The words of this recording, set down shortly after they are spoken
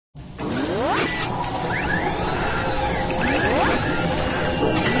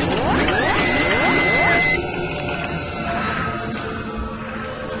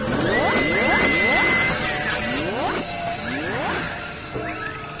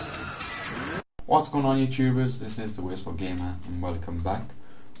What's going on, YouTubers? This is the Wasteful Gamer and welcome back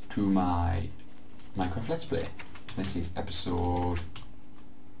to my Minecraft Let's Play. This is episode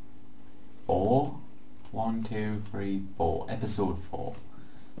 4. 1, 2, 3, 4. Episode 4.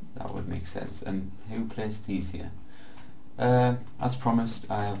 That would make sense. And who placed these here? As promised,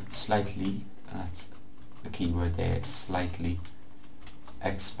 I have slightly, that's the keyword there, slightly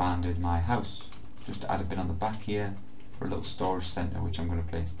expanded my house. Just to add a bit on the back here for a little storage centre, which I'm going to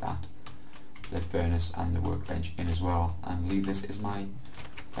place that, the furnace and the workbench in as well, and leave this as my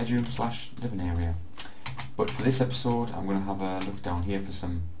bedroom slash living area. But for this episode I'm going to have a look down here for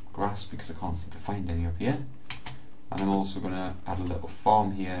some grass because I can't seem to find any up here, and I'm also going to add a little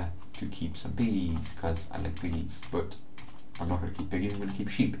farm here to keep some bees because I like bees, but I'm not going to keep piggies, I'm going to keep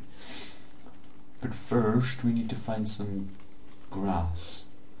sheep. But first we need to find some grass,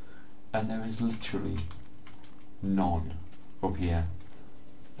 and there is literally none up here.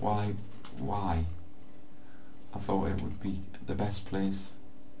 Why? I thought it would be the best place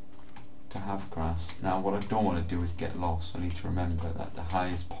to have grass. Now what I don't want to do is get lost. I need to remember that the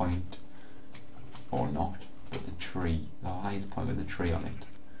highest point, or not, but the highest point with the tree on it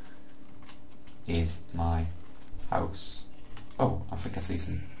is my house. Oh, I think I see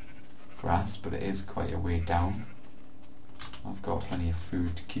some grass, but it is quite a way down. I've got plenty of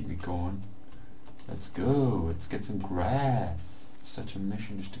food to keep me going. Let's go, let's get some grass. Such a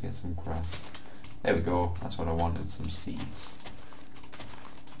mission just to get some grass. There we go, that's what I wanted, some seeds.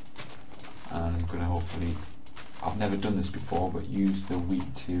 And I'm gonna hopefully, I've never done this before, but use the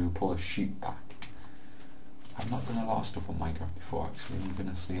wheat to pull a sheep back. I've not done a lot of stuff on Minecraft before actually, you're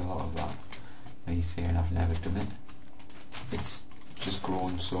gonna see a lot of that. Me saying I've never done it. It's just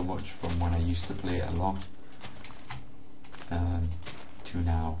grown so much from when I used to play it a lot to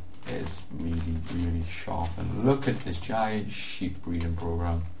now. It is really sharp, and look at this giant sheep breeding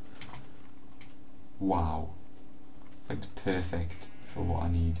program. Wow, it's perfect for what I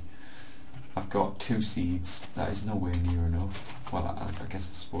need. I've got 2 seeds. That is nowhere near enough. Well, I guess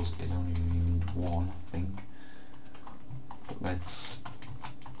I suppose it only really need 1, I think. But let's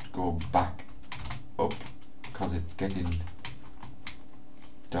go back up because it's getting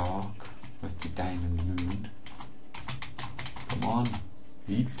dark with the diamond moon. Come on,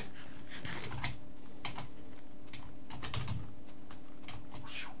 eat.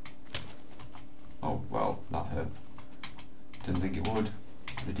 Oh well, that hurt. Didn't think it would,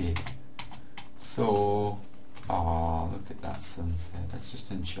 but it did. So, look at that sunset. Let's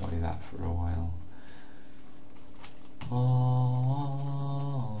just enjoy that for a while. Oh,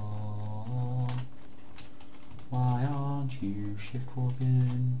 why aren't you shift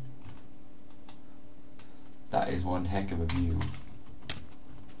walking? That is one heck of a view.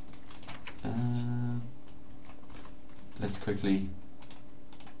 Let's quickly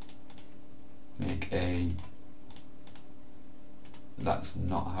make a... That's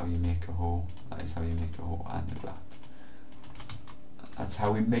not how you make a hole. That is how you make a hole. I knew that. That's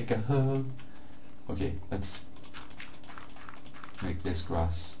how we make a hole. Okay, let's make this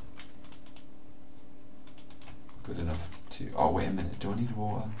grass good enough to... Oh, wait a minute. Do I need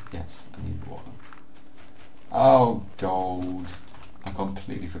water? Yes, I need water. Oh, gold. I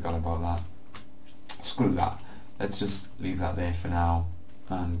completely forgot about that. Screw that. Let's just leave that there for now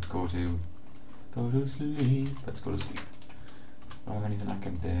and go to sleep. Let's go to sleep. Do I have anything I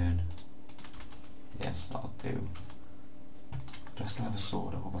can burn? Yes, that'll do. Do I still have a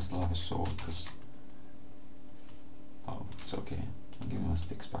sword? I hope I still have a sword, because... Oh, it's okay. I'll give me my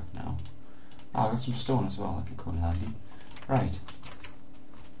sticks back now. Oh, I got some stone as well, that could come in handy. Right.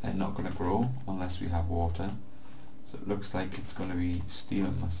 They're not going to grow unless we have water. So it looks like it's going to be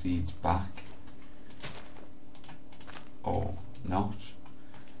stealing my seeds back. Or not.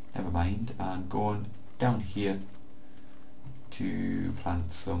 Never mind. And going down here to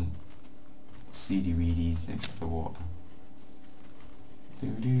plant some seedy weedies next to the water.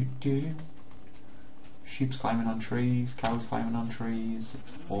 Sheep's climbing on trees, cows climbing on trees.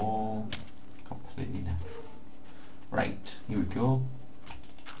 It's all completely natural. Right, here we go.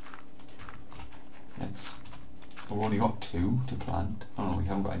 We've only got 2 to plant. Oh no, we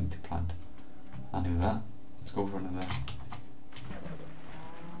haven't got any to plant. I knew that. Let's go for another.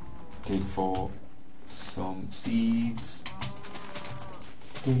 Dig for some seeds.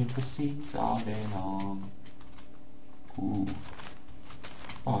 Digging for seeds all day long. Ooh.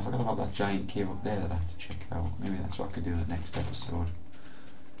 Oh, I forgot about that giant cave up there that I have to check out. Maybe that's what I could do in the next episode.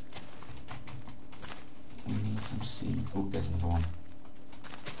 We need some seeds. Oh, there's another one.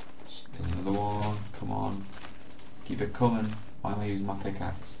 There's another one. Come on. Keep it coming. Why am I using my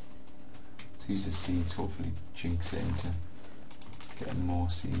pickaxe? Let's use the seeds, hopefully jinx it into getting more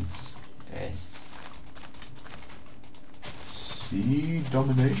seeds. Yes. See,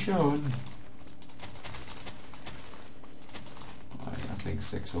 domination. Right, I think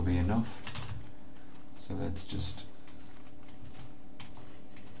 6 will be enough. So let's just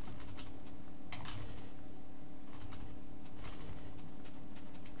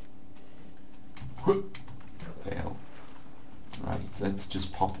fail. Right, let's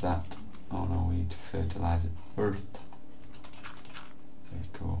just pop that. Oh no, we need to fertilize it first. There we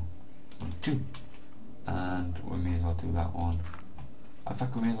go. 2. And we may as well do that one. In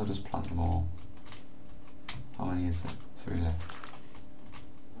fact, we may as well just plant them all. How many is there? 3 left.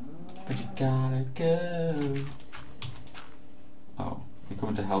 But you gotta go. Oh, you're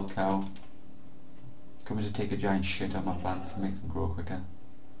coming to help, cow? You're coming to take a giant shit on my plants and make them grow quicker.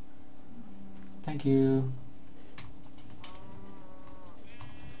 Thank you.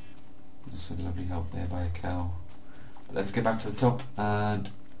 There's some lovely help there by a cow. But let's get back to the top and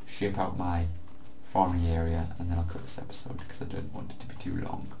shape out my farming area, and then I'll cut this episode because I don't want it to be too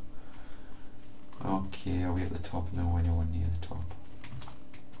long. Okay, are we at the top? No, we're nowhere near the top.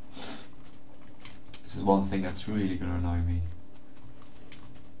 This is one thing that's really going to annoy me.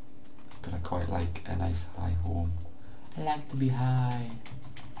 But I quite like a nice high home. I like to be high.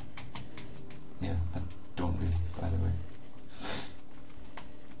 Yeah, I don't really, by the way.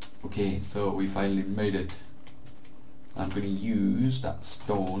 Okay, so we finally made it. I'm going to use that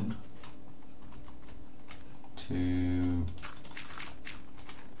stone to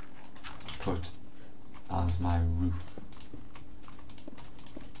put as my roof.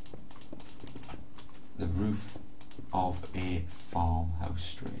 The roof of a farmhouse,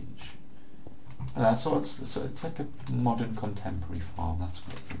 strange. So it's like a modern contemporary farm, that's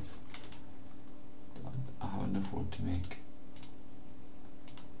what it is. I have enough wood to make.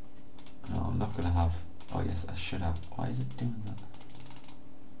 No, I'm not going to have. Oh yes, I should have. Why is it doing that?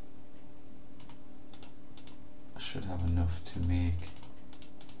 I should have enough to make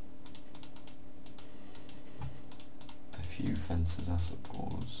a few fences, I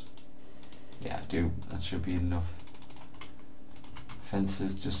suppose. Yeah, I do. That should be enough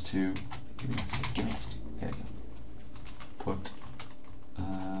fences just to give me that stick. Give me that stick. There we go. Put.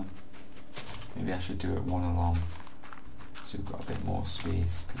 Maybe I should do it one along, so we've got a bit more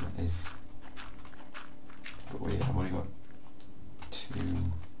space because it is. But wait, I've only got 2.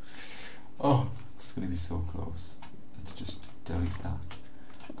 Oh, it's going to be so close. Let's just delete that.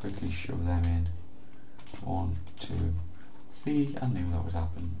 Quickly shove them in. 1, 2, 3. I knew that would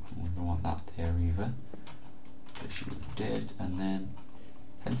happen. We don't want that there either. This should be dead. And then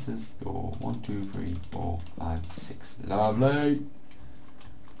fences go 1, 2, 3, 4, 5, 6. Lovely.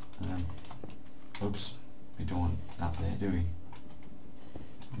 Oops, we don't want that there, do we?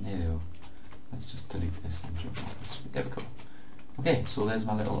 No. Let's just delete this and jump off this. There we go. Okay, so there's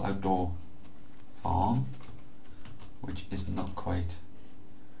my little outdoor farm, which is not quite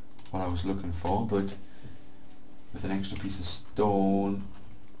what I was looking for, but with an extra piece of stone,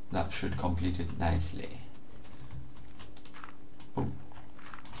 that should complete it nicely. Oh,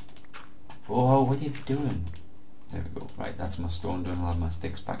 oh, what are you doing? There we go. Right, that's my stone done. I'll have my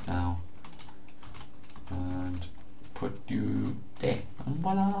sticks back now. And put you there. And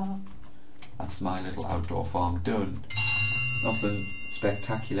voila! That's my little outdoor farm done. Nothing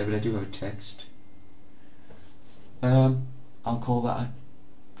spectacular, but I do have a text. I'll call that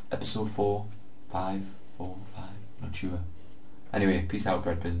episode 4, 5, 4, 5, not sure. Anyway, peace out,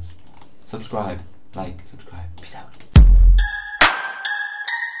 bread bins. Subscribe, like, subscribe. Peace out.